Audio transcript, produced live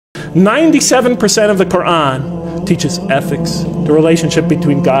97% of the Quran teaches ethics, the relationship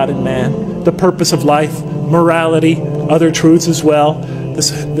between God and man, the purpose of life, morality, other truths as well.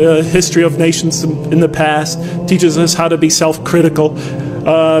 The history of nations in the past teaches us how to be self-critical,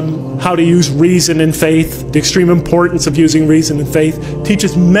 how to use reason and faith, the extreme importance of using reason and faith,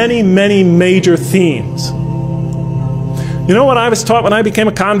 teaches many, many major themes. You know what I was taught when I became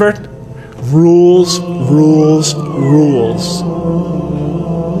a convert? Rules, rules, rules.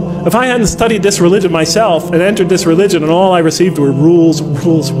 If I hadn't studied this religion myself and entered this religion and all I received were rules,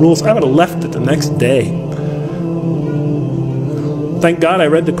 rules, rules, I would have left it the next day. Thank God I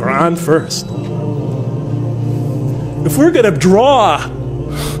read the Quran first. If we're going to draw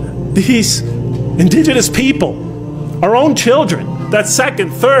these indigenous people, our own children, that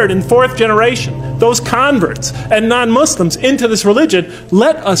second, third, and fourth generation, those converts and non-Muslims into this religion,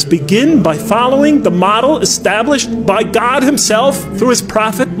 let us begin by following the model established by God himself through his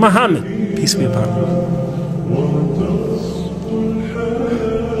prophet Muhammad. Peace be upon him.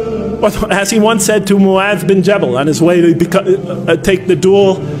 As he once said to Mu'adh bin Jabal on his way to take the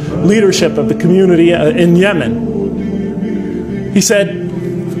dual leadership of the community in Yemen, he said,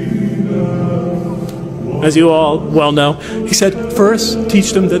 as you all well know, he said, first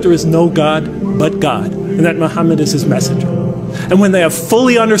teach them that there is no God but God, and that Muhammad is his messenger. And when they have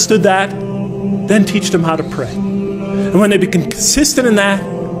fully understood that, then teach them how to pray. And when they become consistent in that,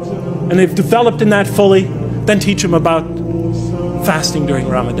 and they've developed in that fully, then teach them about fasting during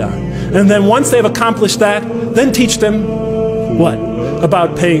Ramadan. And then once they've accomplished that, then teach them what?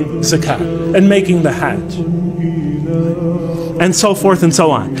 About paying zakat and making the hajj. And so forth and so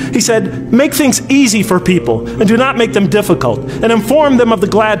on. He said, make things easy for people and do not make them difficult, and inform them of the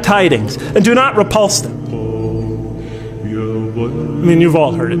glad tidings and do not repulse them. I mean, you've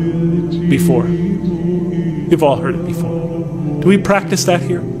all heard it before. You've all heard it before. Do we practice that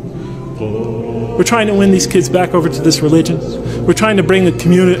here? We're trying to win these kids back over to this religion. We're trying to bring a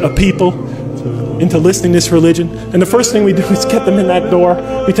community of people into listening to this religion. And the first thing we do is get them in that door.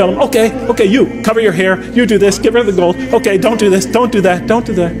 We tell them, okay, you, cover your hair, you do this, get rid of the gold. Okay, don't do this, don't do that, don't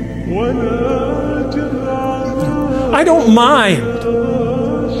do that. I don't mind.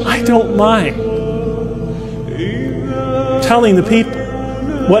 I don't mind telling the people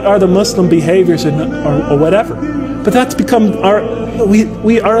what are the Muslim behaviors or whatever. But that's become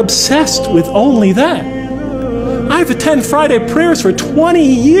we are obsessed with only that. I've attended Friday prayers for 20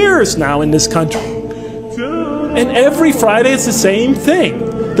 years now in this country. And every Friday it's the same thing.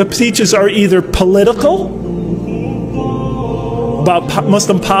 The speeches are either political, about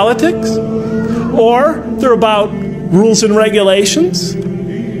Muslim politics, or they're about rules and regulations,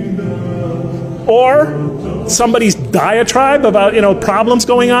 or somebody's diatribe about, problems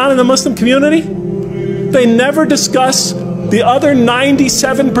going on in the Muslim community. They never discuss the other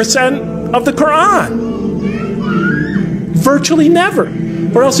 97% of the Quran. Virtually never.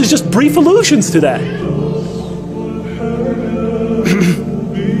 Or else it's just brief allusions to that.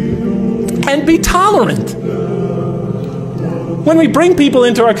 And be tolerant. When we bring people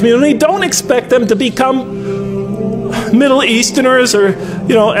into our community, don't expect them to become Middle Easterners or,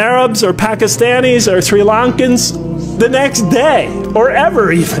 Arabs or Pakistanis or Sri Lankans the next day or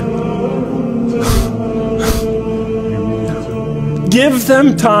ever even. Give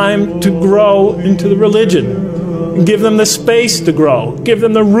them time to grow into the religion. Give them the space to grow. Give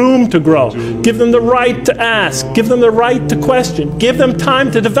them the room to grow. Give them the right to ask. Give them the right to question. Give them time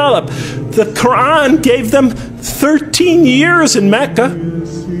to develop. The Quran gave them 13 years in Mecca,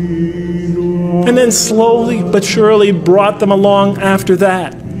 and then slowly but surely brought them along after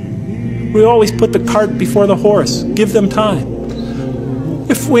that. We always put the cart before the horse. Give them time.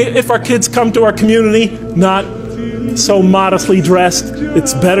 If our kids come to our community not so modestly dressed,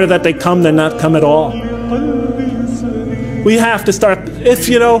 it's better that they come than not come at all. We have to start, if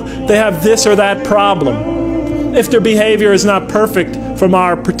they have this or that problem, if their behavior is not perfect from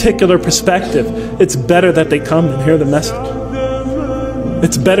our particular perspective, it's better that they come and hear the message.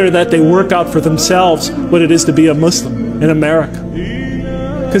 It's better that they work out for themselves what it is to be a Muslim in America.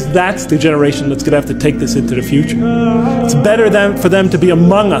 Because that's the generation that's going to have to take this into the future. It's better for them to be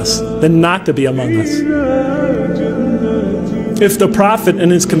among us than not to be among us. If the Prophet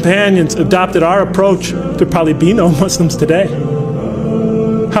and his companions adopted our approach, there'd probably be no Muslims today.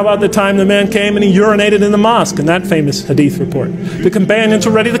 How about the time the man came and he urinated in the mosque in that famous hadith report? The companions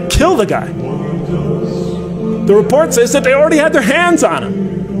were ready to kill the guy. The report says that they already had their hands on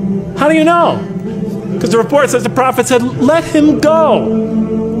him. How do you know? Because the report says the Prophet said, let him go.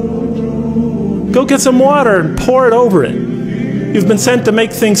 Go get some water and pour it over it. You've been sent to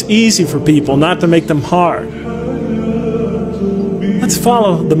make things easy for people, not to make them hard. Let's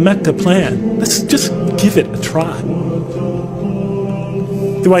follow the Mecca plan. Let's just give it a try.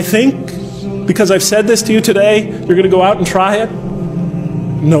 Do I think, because I've said this to you today, you're going to go out and try it?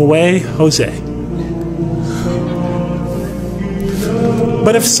 No way, Jose.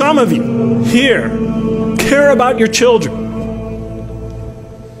 But if some of you here care about your children,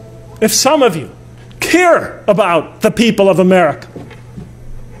 if some of you care about the people of America,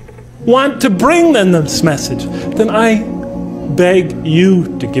 want to bring them this message, then I beg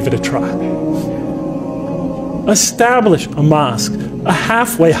you to give it a try. Establish a mosque, a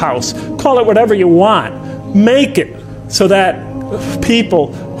halfway house, call it whatever you want. Make it so that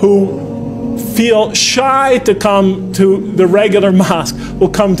people who feel shy to come to the regular mosque will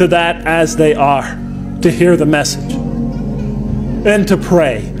come to that as they are, to hear the message and to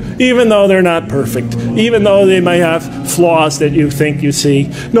pray. Even though they're not perfect, even though they may have flaws that you think you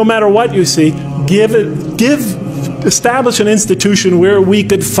see, no matter what you see, establish an institution where we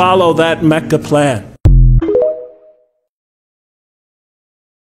could follow that Mecca plan.